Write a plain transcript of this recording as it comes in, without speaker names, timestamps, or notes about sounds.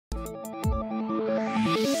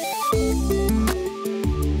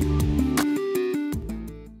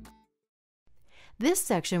This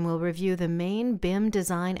section will review the main BIM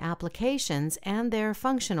design applications and their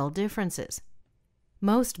functional differences.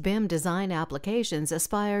 Most BIM design applications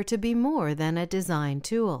aspire to be more than a design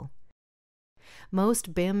tool.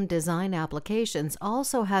 Most BIM design applications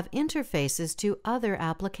also have interfaces to other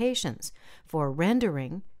applications for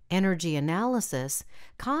rendering, energy analysis,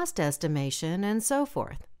 cost estimation, and so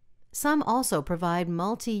forth. Some also provide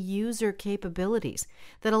multi-user capabilities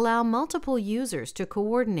that allow multiple users to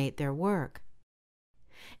coordinate their work.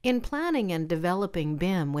 In planning and developing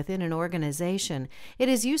BIM within an organization, it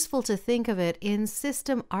is useful to think of it in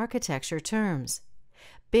system architecture terms.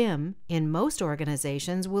 BIM, in most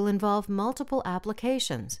organizations, will involve multiple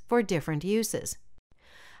applications for different uses.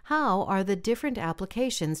 How are the different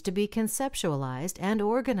applications to be conceptualized and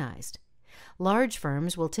organized? Large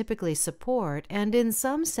firms will typically support and, in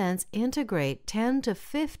some sense, integrate 10 to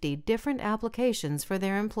 50 different applications for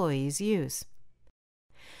their employees' use.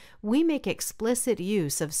 We make explicit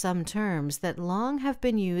use of some terms that long have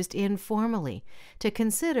been used informally to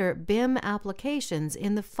consider BIM applications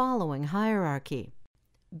in the following hierarchy.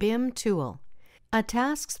 BIM tool, a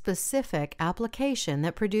task-specific application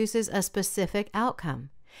that produces a specific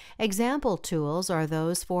outcome. Example tools are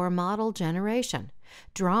those for model generation,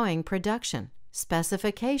 drawing production,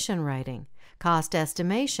 specification writing, cost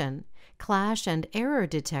estimation, clash and error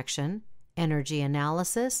detection, energy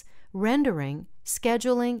analysis, rendering,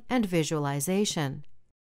 scheduling, and visualization.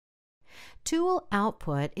 Tool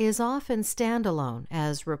output is often standalone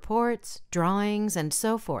as reports, drawings, and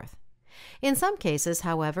so forth. In some cases,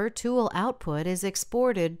 however, tool output is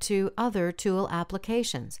exported to other tool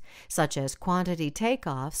applications, such as quantity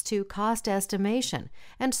takeoffs to cost estimation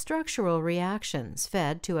and structural reactions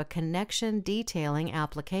fed to a connection detailing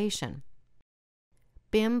application.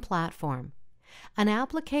 BIM platform, an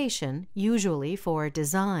application, usually for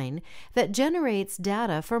design, that generates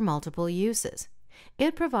data for multiple uses.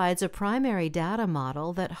 It provides a primary data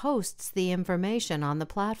model that hosts the information on the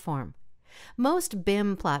platform. Most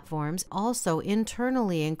BIM platforms also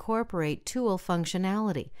internally incorporate tool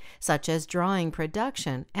functionality, such as drawing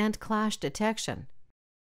production and clash detection.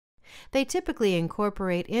 They typically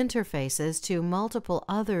incorporate interfaces to multiple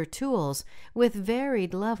other tools with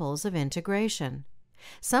varied levels of integration.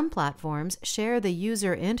 Some platforms share the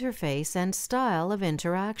user interface and style of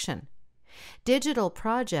interaction. Digital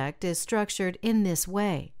Project is structured in this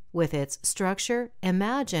way, with its structure,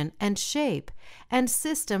 imagine, and shape, and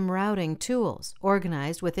system routing tools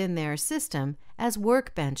organized within their system as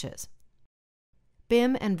workbenches.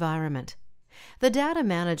 BIM environment, the data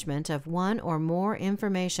management of one or more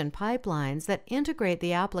information pipelines that integrate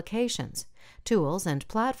the applications, tools, and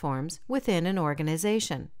platforms within an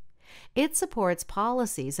organization. It supports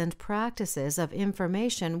policies and practices of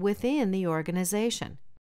information within the organization.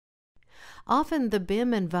 Often the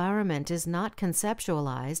BIM environment is not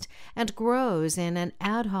conceptualized and grows in an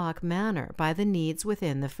ad hoc manner by the needs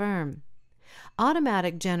within the firm.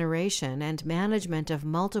 Automatic generation and management of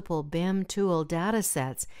multiple BIM tool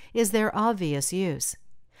datasets is their obvious use.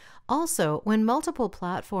 Also, when multiple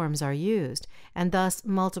platforms are used, and thus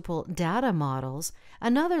multiple data models,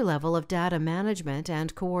 another level of data management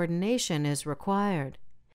and coordination is required.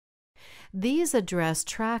 These address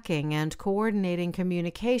tracking and coordinating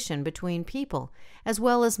communication between people, as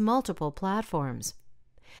well as multiple platforms.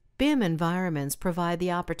 BIM environments provide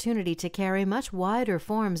the opportunity to carry much wider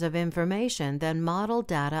forms of information than model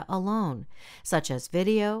data alone, such as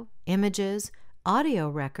video, images, audio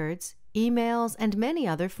records, emails, and many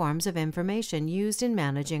other forms of information used in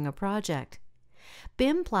managing a project.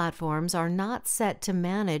 BIM platforms are not set to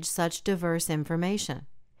manage such diverse information.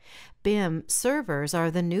 BIM servers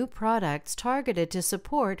are the new products targeted to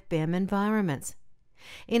support BIM environments.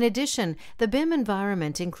 In addition, the BIM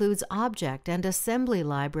environment includes object and assembly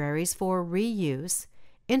libraries for reuse,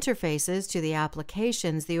 interfaces to the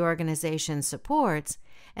applications the organization supports,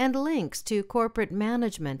 and links to corporate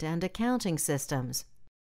management and accounting systems.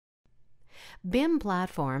 BIM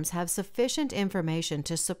platforms have sufficient information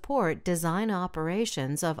to support design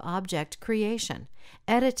operations of object creation,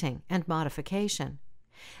 editing, and modification.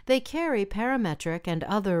 They carry parametric and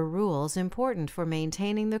other rules important for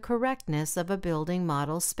maintaining the correctness of a building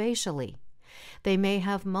model spatially. They may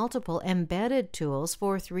have multiple embedded tools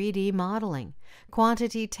for 3D modeling,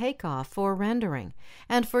 quantity takeoff for rendering,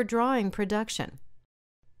 and for drawing production.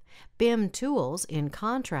 BIM tools, in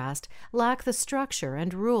contrast, lack the structure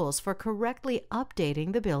and rules for correctly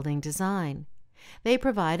updating the building design. They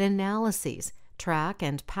provide analyses, track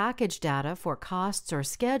and package data for costs or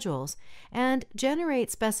schedules, and generate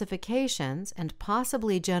specifications and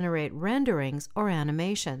possibly generate renderings or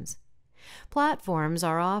animations. Platforms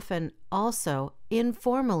are often also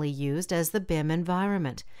informally used as the BIM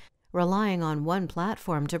environment, relying on one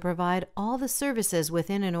platform to provide all the services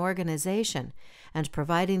within an organization and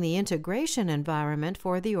providing the integration environment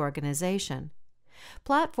for the organization.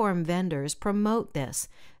 Platform vendors promote this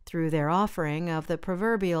through their offering of the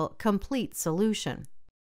proverbial complete solution.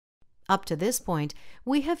 Up to this point,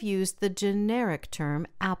 we have used the generic term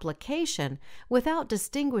application without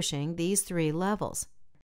distinguishing these three levels.